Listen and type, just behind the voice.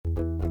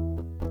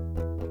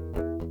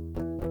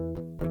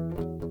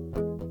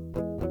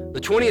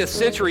The 20th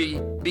century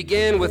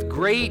began with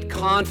great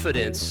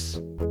confidence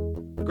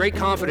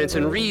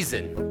and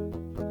reason.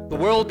 The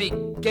world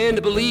began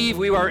to believe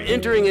we were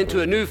entering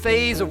into a new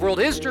phase of world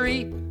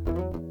history,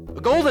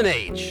 a golden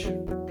age.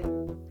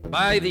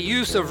 By the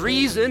use of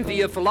reason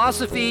via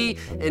philosophy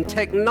and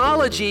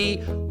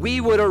technology,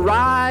 we would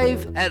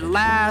arrive at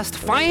last,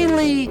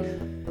 finally,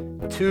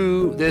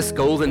 to this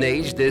golden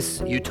age,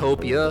 this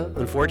utopia.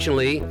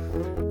 Unfortunately,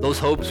 those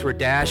hopes were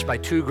dashed by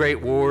two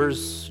great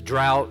wars,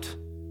 drought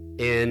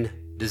and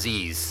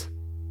disease.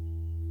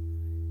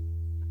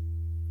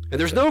 And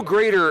there's no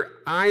greater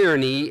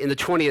irony in the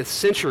 20th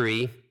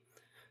century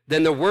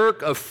than the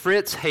work of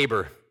Fritz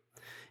Haber,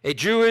 a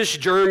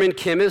Jewish-German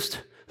chemist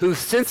whose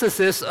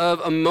synthesis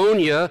of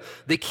ammonia,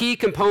 the key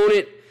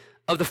component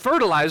of the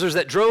fertilizers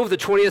that drove the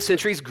 20th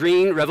century's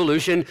green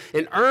revolution,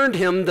 and earned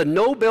him the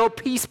Nobel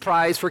Peace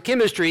Prize for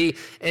Chemistry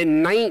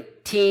in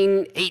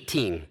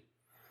 1918.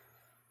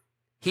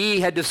 He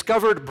had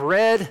discovered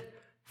bread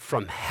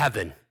from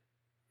heaven.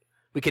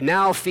 We can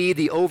now feed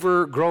the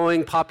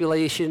overgrowing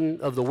population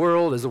of the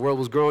world as the world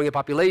was growing in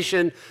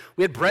population.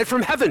 We had bread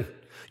from heaven.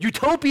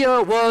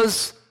 Utopia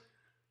was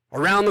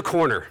around the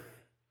corner.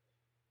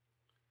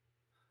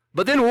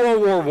 But then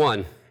World War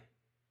I,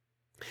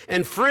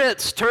 and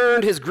Fritz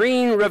turned his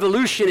green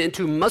revolution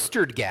into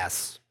mustard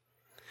gas.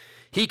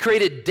 He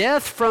created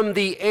death from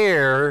the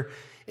air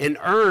and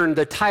earned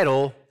the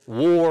title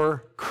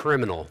war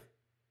criminal.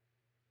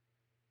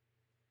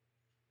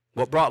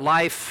 What brought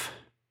life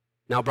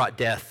now brought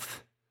death.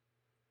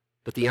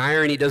 But the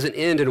irony doesn't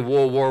end in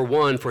World War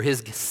I, for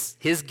his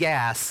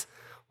gas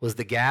was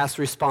the gas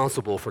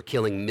responsible for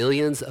killing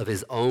millions of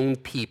his own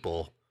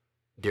people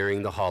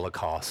during the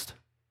Holocaust.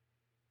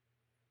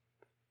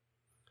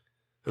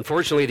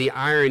 Unfortunately, the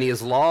irony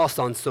is lost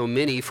on so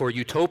many, for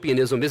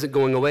utopianism isn't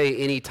going away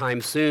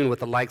anytime soon with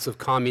the likes of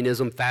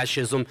communism,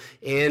 fascism,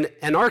 and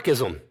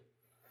anarchism.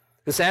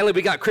 And sadly,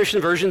 we got Christian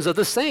versions of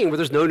the same, where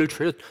there's no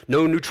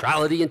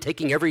neutrality in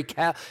taking every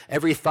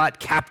thought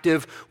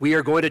captive. We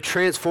are going to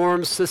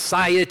transform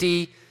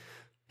society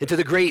into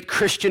the great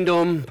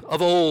Christendom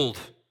of old,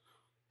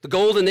 the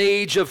golden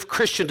age of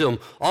Christendom.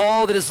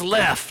 All that is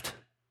left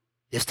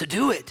is to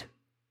do it.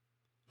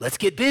 Let's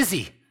get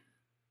busy.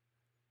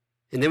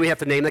 And then we have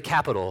to name the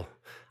capital.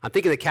 I'm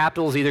thinking the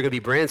capital is either going to be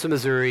Branson,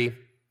 Missouri,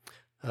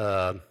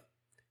 Branson,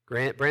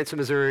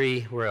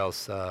 Missouri, where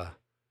else?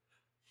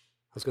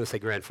 I was going to say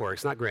Grand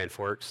Forks, not Grand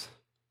Forks.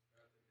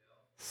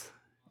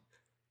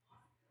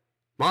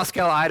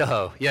 Moscow,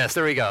 Idaho. Yes,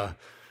 there we go.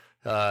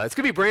 It's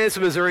going to be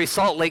Branson, Missouri,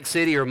 Salt Lake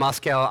City, or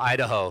Moscow,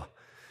 Idaho.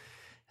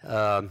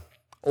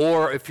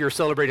 Or if you're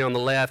celebrating on the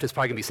left, it's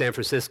probably going to be San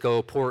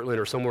Francisco, Portland,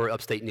 or somewhere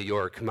upstate New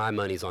York. My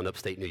money's on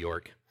upstate New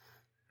York.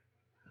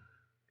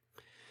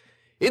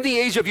 In the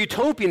age of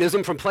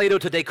utopianism, from Plato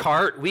to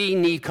Descartes, we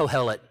need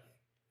Kohelet.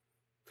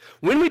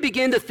 When we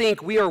begin to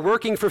think we are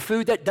working for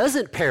food that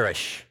doesn't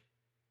perish,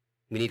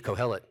 we need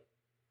Kohelet.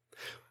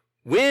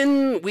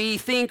 When we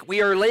think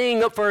we are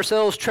laying up for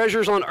ourselves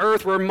treasures on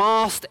earth where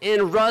moss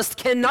and rust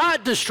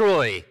cannot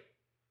destroy,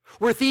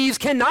 where thieves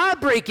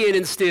cannot break in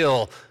and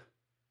steal,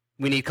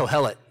 we need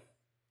Kohelet.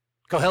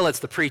 Kohelet's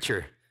the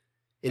preacher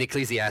in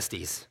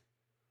Ecclesiastes.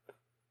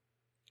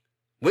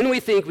 When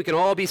we think we can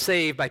all be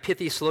saved by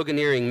pithy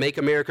sloganeering, "Make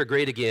America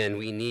Great Again,"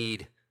 we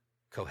need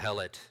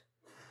Kohelet.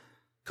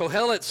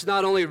 Kohelet's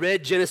not only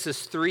read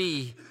Genesis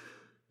 3,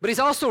 but he's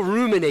also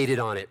ruminated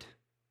on it.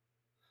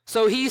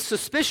 So he's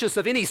suspicious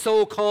of any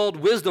so-called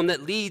wisdom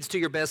that leads to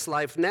your best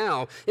life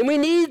now. And we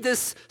need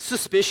this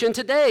suspicion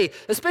today,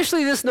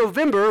 especially this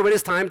November when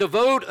it's time to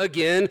vote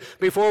again,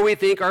 before we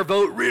think our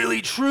vote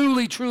really,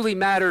 truly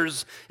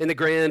matters in the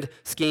grand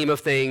scheme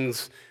of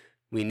things.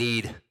 We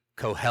need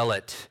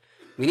Kohelet.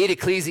 We need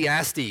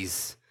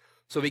Ecclesiastes.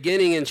 So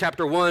beginning in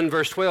chapter 1,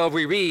 verse 12,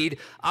 we read,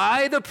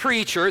 "I the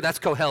preacher," that's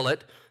Kohelet,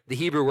 the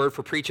Hebrew word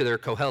for preacher there,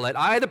 Kohelet,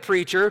 "I the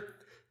preacher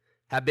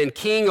have been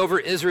king over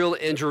Israel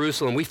and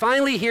Jerusalem." We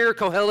finally hear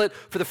Kohelet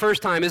for the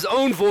first time, his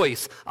own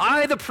voice.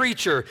 "I the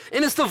preacher,"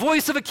 and it's the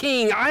voice of a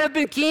king. "I have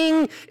been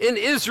king in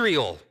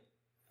Israel."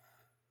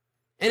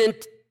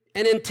 And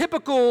in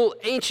typical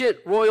ancient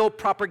royal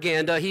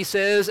propaganda, he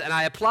says, "And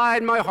I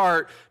applied my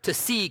heart to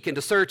seek and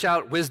to search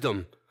out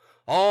wisdom,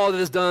 all that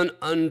is done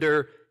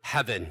under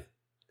heaven."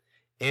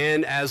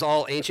 And as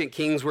all ancient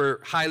kings were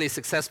highly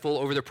successful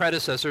over their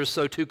predecessors,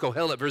 so too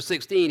Kohelet, verse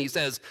 16, he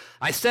says,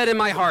 "I said in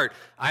my heart,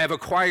 I have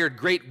acquired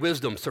great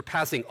wisdom,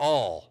 surpassing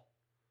all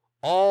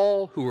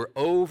who were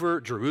over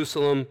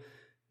Jerusalem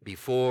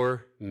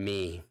before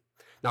me."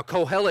 Now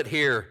Kohelet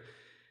here,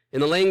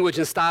 in the language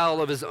and style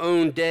of his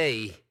own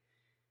day,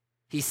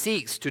 he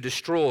seeks to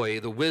destroy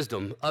the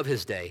wisdom of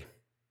his day.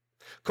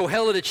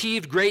 Kohelet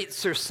achieved great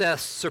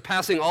success,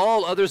 surpassing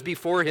all others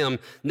before him.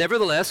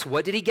 Nevertheless,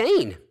 what did he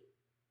gain?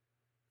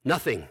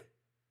 Nothing.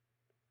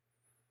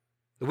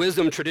 The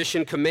wisdom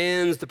tradition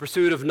commands the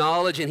pursuit of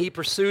knowledge, and he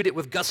pursued it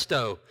with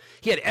gusto.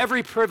 He had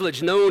every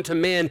privilege known to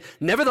man.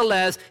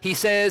 Nevertheless, he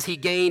says he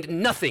gained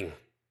nothing.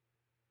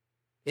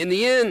 In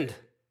the end,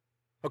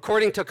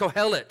 according to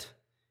Kohelet,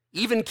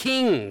 even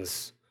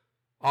kings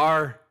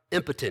are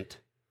impotent.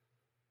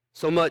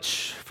 So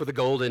much for the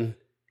golden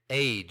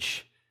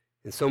age,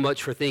 and so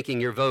much for thinking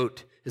your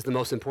vote is the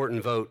most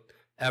important vote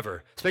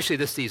ever, especially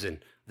this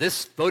season.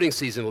 This voting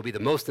season will be the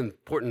most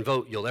important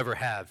vote you'll ever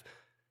have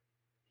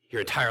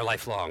your entire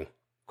life long.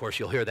 Of course,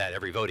 you'll hear that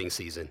every voting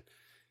season,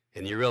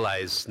 and you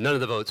realize none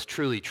of the votes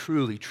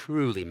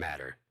truly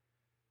matter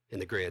in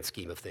the grand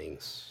scheme of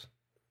things.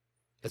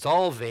 It's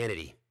all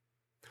vanity.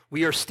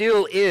 We are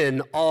still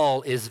in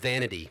all is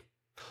vanity.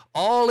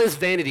 All is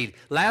vanity.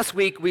 Last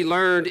week we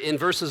learned in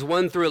verses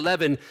 1 through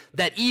 11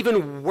 that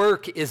even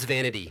work is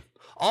vanity.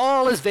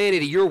 All is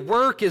vanity. Your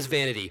work is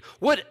vanity.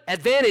 What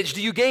advantage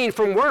do you gain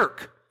from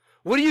work?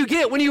 What do you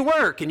get when you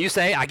work? And you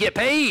say, I get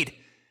paid.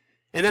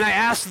 And then I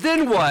ask,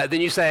 then what?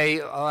 Then you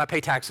say, oh, I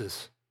pay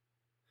taxes.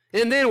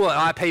 And then what? Oh,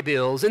 I pay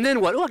bills. And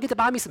then what? Oh, I get to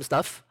buy me some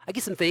stuff. I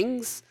get some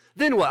things.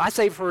 Then what? I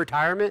save for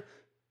retirement.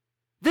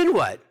 Then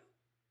what?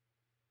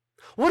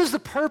 What is the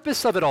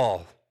purpose of it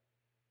all?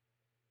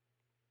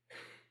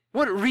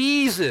 What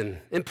reason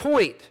and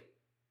point?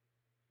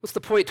 What's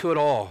the point to it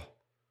all?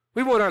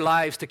 We want our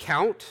lives to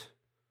count.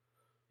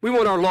 We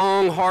want our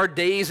long, hard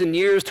days and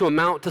years to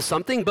amount to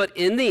something, but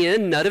in the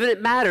end, none of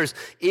it matters.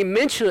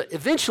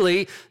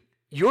 Eventually,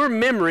 your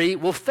memory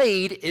will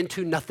fade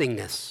into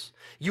nothingness.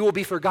 You will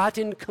be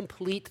forgotten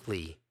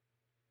completely,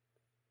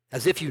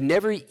 as if you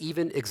never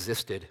even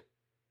existed.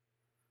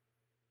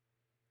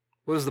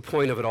 What is the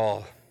point of it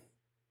all?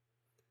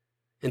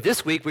 And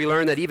this week we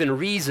learned that even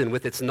reason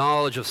with its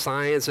knowledge of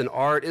science and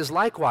art is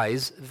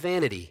likewise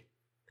vanity.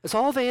 It's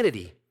all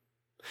vanity.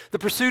 The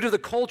pursuit of the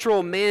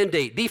cultural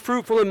mandate, be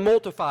fruitful and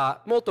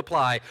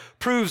multiply,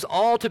 proves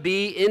all to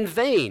be in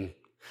vain.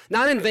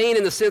 Not in vain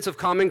in the sense of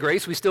common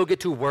grace. We still get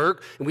to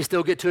work and we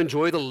still get to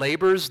enjoy the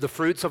labors, the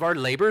fruits of our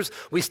labors.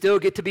 We still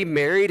get to be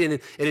married and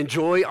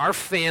enjoy our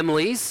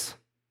families.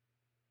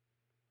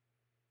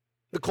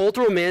 The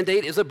cultural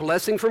mandate is a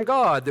blessing from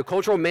God. The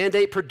cultural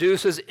mandate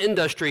produces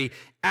industry,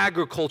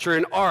 agriculture,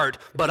 and art,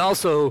 but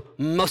also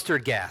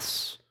mustard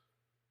gas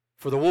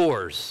for the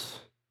wars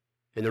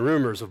and the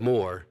rumors of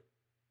more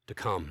to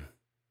come.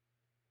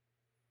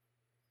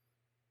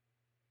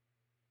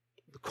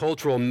 The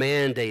cultural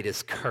mandate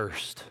is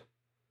cursed.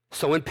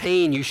 So in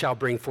pain you shall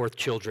bring forth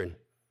children.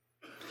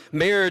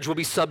 Marriage will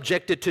be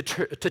subjected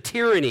to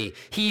tyranny.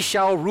 He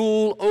shall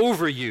rule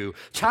over you.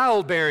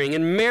 Childbearing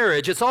and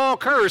marriage, it's all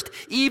cursed,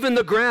 even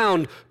the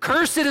ground.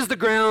 Cursed is the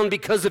ground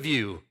because of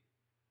you.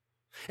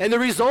 And the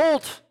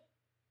result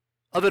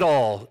of it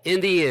all, in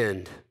the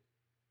end,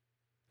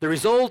 the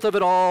result of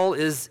it all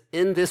is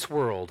in this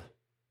world,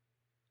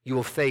 you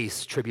will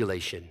face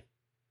tribulation.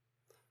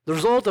 The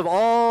result of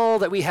all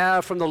that we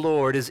have from the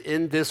Lord is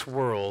in this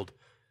world,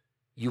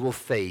 you will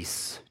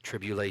face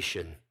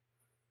tribulation.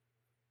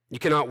 You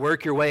cannot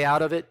work your way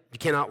out of it. You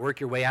cannot work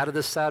your way out of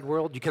this sad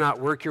world. You cannot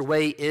work your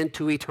way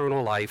into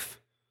eternal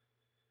life.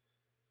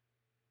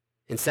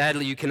 And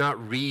sadly, you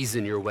cannot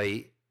reason your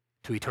way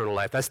to eternal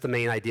life. That's the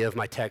main idea of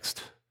my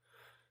text.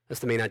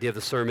 That's the main idea of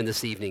the sermon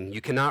this evening. You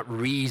cannot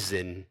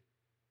reason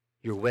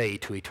your way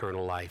to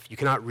eternal life. You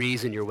cannot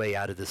reason your way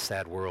out of this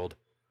sad world.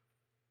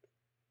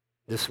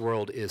 This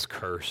world is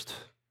cursed.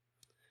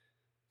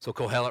 So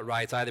Kohelet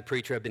writes, I, the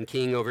preacher, have been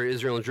king over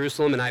Israel and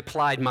Jerusalem, and I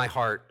applied my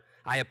heart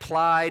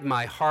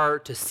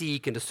to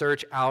seek and to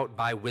search out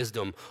by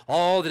wisdom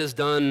all that is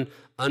done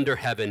under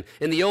heaven.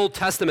 In the Old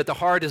Testament, the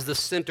heart is the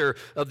center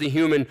of the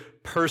human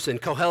person.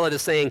 Kohelet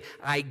is saying,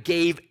 I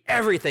gave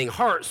everything,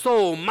 heart,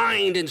 soul,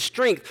 mind, and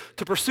strength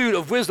to pursuit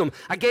of wisdom.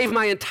 I gave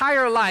my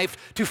entire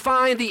life to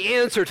find the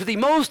answer to the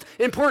most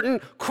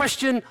important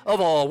question of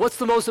all. What's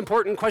the most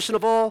important question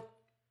of all?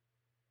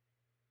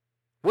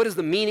 What is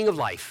the meaning of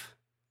life?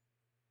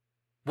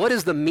 What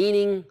is the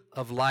meaning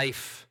of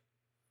life?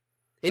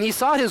 And he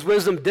sought his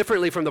wisdom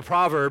differently from the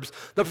Proverbs.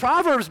 The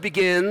Proverbs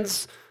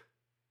begins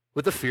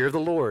with the fear of the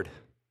Lord.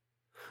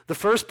 The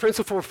first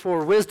principle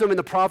for wisdom in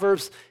the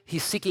Proverbs,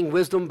 he's seeking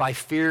wisdom by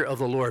fear of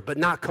the Lord, but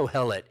not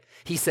Kohelet.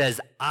 He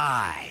says,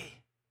 I've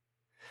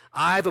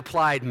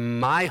applied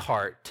my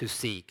heart to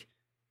seek.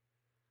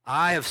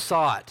 I have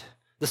sought.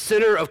 The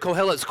center of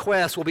Kohelet's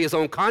quest will be his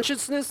own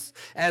consciousness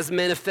as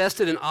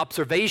manifested in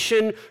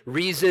observation,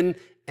 reason,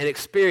 and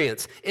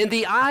experience. And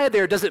the I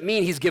there doesn't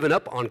mean he's given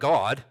up on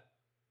God.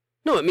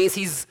 No, it means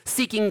he's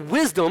seeking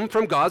wisdom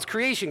from God's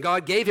creation.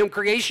 God gave him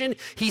creation.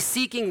 He's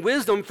seeking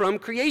wisdom from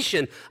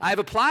creation. I've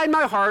applied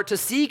my heart to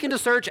seek and to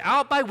search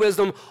out by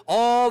wisdom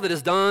all that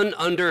is done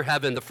under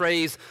heaven. The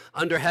phrase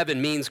under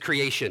heaven means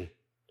creation.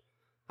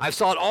 I've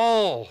sought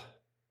all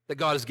that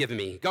God has given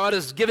me. God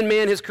has given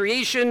man his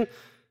creation.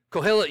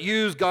 Kohelet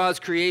used God's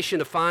creation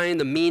to find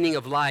the meaning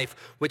of life,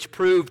 which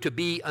proved to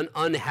be an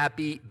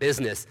unhappy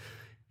business.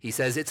 He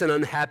says it's an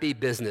unhappy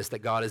business that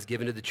God has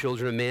given to the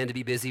children of man to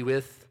be busy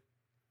with.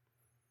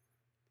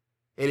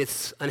 And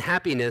it's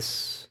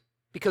unhappiness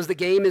because the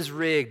game is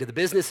rigged. The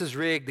business is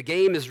rigged. The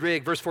game is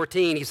rigged. Verse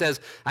 14, he says,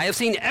 I have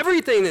seen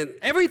everything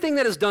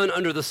that is done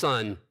under the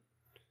sun.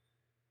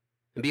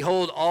 And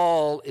behold,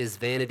 all is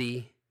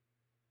vanity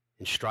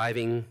and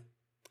striving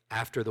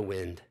after the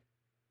wind.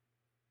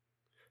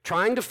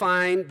 Trying to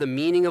find the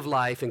meaning of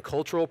life in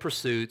cultural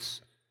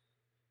pursuits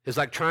is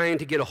like trying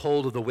to get a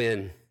hold of the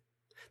wind.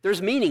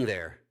 There's meaning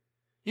there.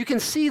 You can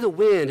see the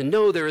wind and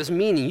know there is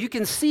meaning. You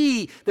can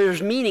see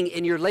there's meaning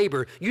in your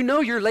labor. You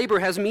know your labor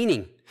has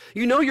meaning.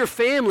 You know your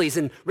families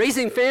and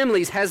raising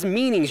families has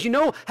meanings. You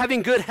know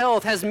having good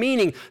health has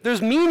meaning.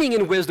 There's meaning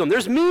in wisdom.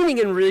 There's meaning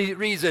in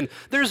reason.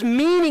 There's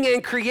meaning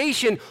in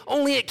creation,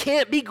 only it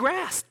can't be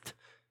grasped.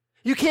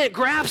 You can't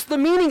grasp the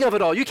meaning of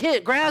it all. You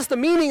can't grasp the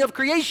meaning of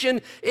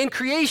creation in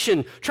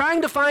creation.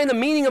 Trying to find the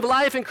meaning of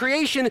life in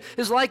creation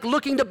is like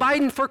looking to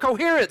Biden for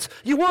coherence.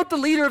 You want the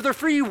leader of the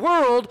free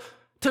world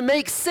to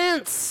make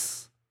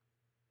sense,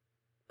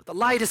 but the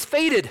light is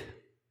faded.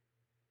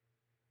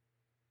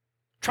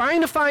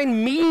 Trying to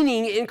find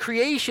meaning in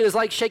creation is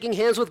like shaking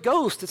hands with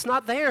ghosts. It's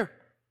not there.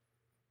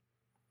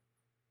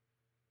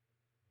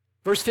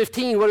 Verse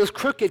 15, what is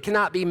crooked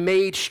cannot be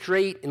made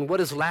straight, and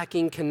what is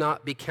lacking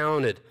cannot be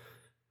counted.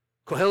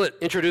 Kohelet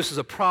introduces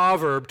a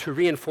proverb to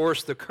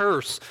reinforce the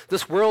curse.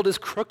 This world is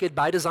crooked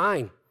by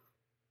design.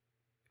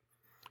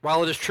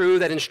 While it is true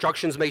that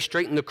instructions may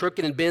straighten the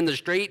crooked and bend the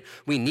straight,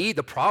 we need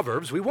the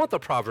proverbs. We want the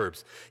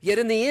proverbs. Yet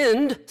in the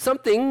end, some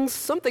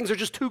things are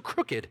just too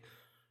crooked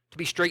to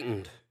be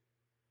straightened.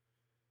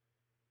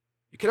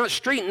 You cannot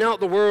straighten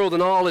out the world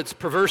and all its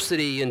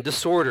perversity and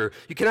disorder.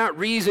 You cannot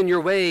reason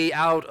your way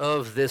out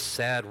of this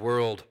sad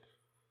world.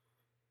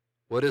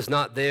 What is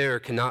not there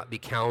cannot be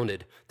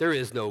counted. There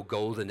is no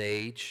golden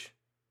age.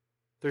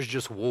 There's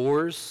just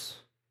wars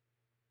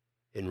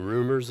and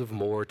rumors of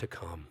more to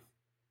come.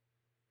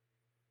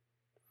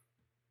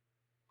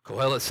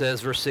 Kohelet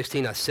says, verse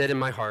 16, I said in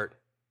my heart,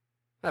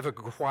 I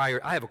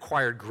have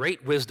acquired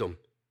great wisdom,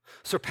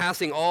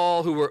 surpassing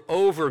all who were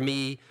over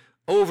me,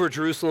 over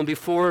Jerusalem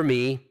before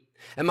me.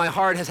 And my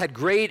heart has had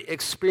great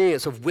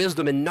experience of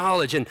wisdom and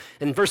knowledge. And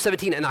verse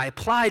 17, and I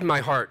applied my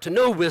heart to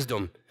know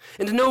wisdom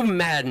and to know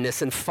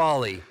madness and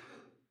folly.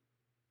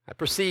 I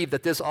perceive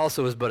that this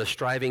also is but a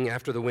striving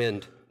after the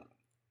wind.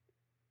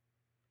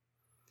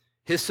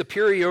 His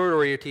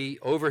superiority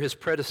over his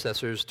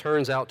predecessors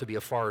turns out to be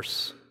a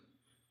farce.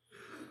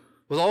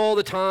 With all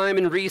the time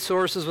and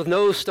resources, with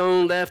no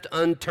stone left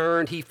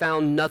unturned, he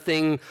found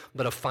nothing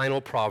but a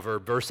final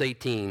proverb. Verse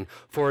 18,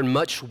 for in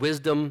much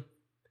wisdom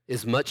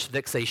is much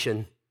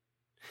vexation,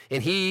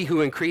 and he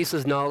who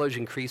increases knowledge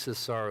increases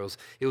sorrows.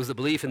 It was the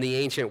belief in the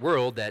ancient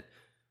world that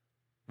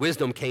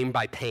wisdom came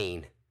by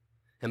pain,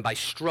 and by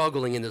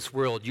struggling in this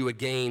world, you would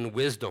gain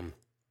wisdom.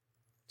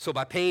 So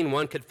by pain,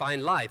 one could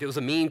find life. It was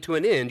a mean to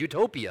an end,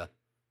 utopia.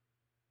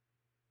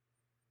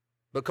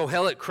 But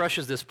Kohelet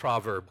crushes this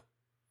proverb,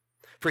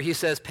 for he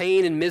says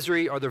pain and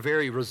misery are the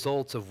very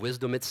results of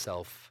wisdom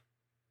itself.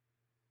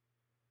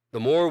 The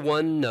more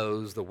one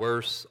knows, the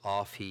worse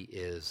off he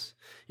is.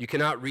 You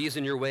cannot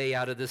reason your way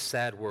out of this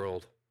sad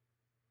world.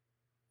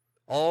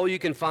 All you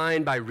can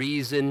find by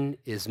reason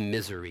is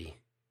misery.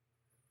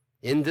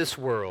 In this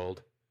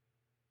world,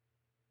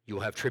 you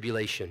will have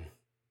tribulation.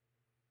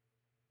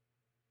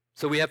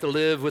 So we have to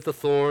live with the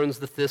thorns,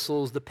 the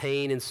thistles, the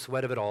pain and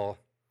sweat of it all.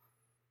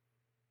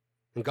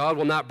 And God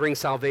will not bring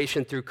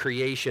salvation through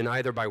creation,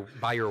 either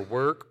by your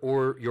work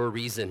or your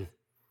reason.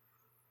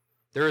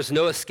 There is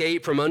no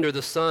escape from under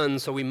the sun,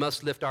 so we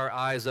must lift our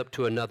eyes up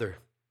to another.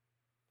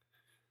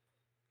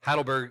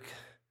 Heidelberg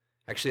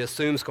actually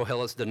assumes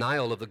Kohelet's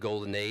denial of the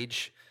golden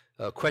age.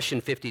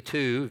 Question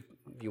 52,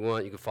 if you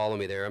want, you can follow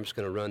me there. I'm just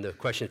going to run to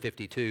question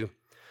 52.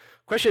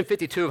 Question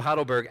 52 of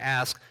Heidelberg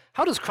asks,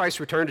 how does Christ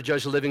return to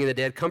judge the living and the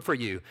dead comfort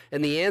you?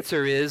 And the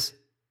answer is,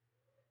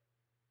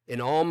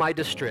 in all my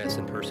distress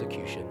and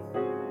persecution.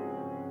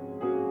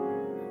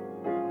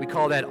 We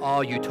call that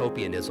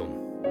utopianism.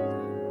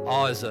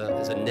 Awe is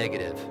a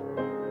negative.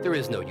 There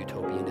is no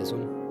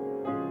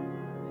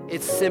utopianism.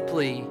 It's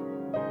simply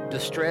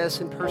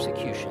distress and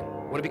persecution.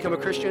 Want to become a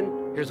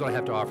Christian? Here's what I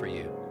have to offer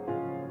you.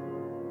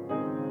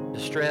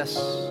 Distress,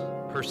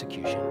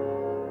 persecution.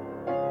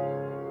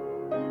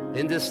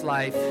 In this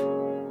life,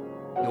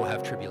 you'll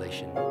have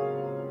tribulation.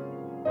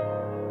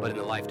 But in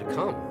the life to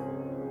come,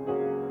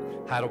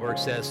 Heidelberg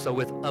says, so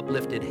with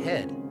uplifted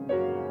head,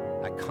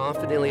 I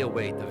confidently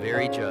await the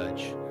very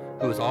judge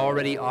who has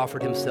already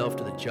offered himself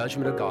to the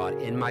judgment of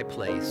God in my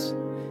place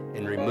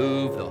and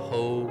remove the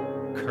whole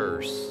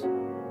curse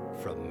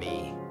from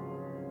me.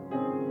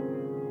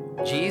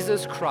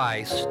 Jesus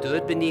Christ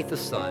stood beneath the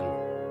sun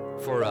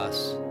for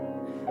us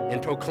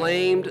and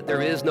proclaimed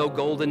there is no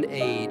golden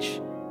age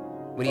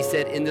when he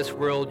said, in this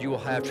world you will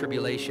have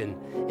tribulation.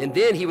 And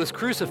then he was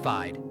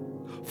crucified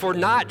for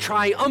not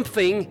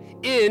triumphing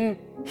in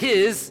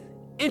his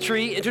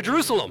entry into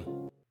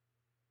Jerusalem.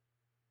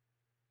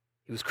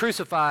 He was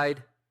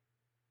crucified,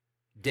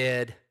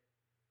 dead,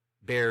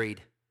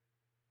 buried.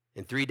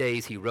 In 3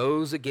 days, he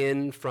rose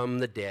again from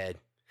the dead.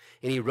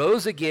 And he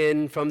rose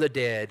again from the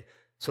dead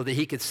so that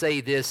he could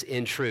say this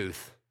in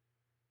truth,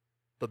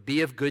 but be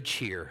of good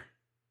cheer,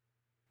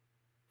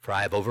 for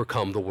I have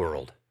overcome the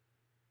world.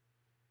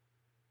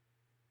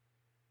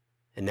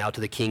 And now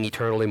to the King,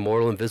 eternal,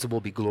 immortal,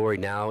 invisible, be glory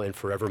now and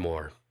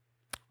forevermore.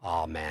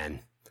 Amen.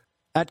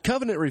 At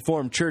Covenant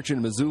Reformed Church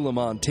in Missoula,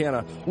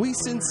 Montana, we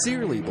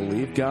sincerely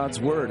believe God's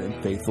Word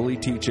and faithfully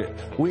teach it.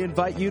 We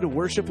invite you to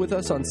worship with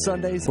us on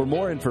Sundays. For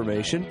more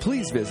information,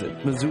 please visit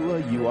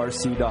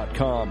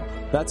MissoulaURC.com.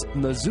 That's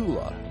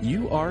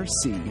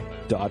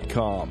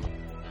MissoulaURC.com.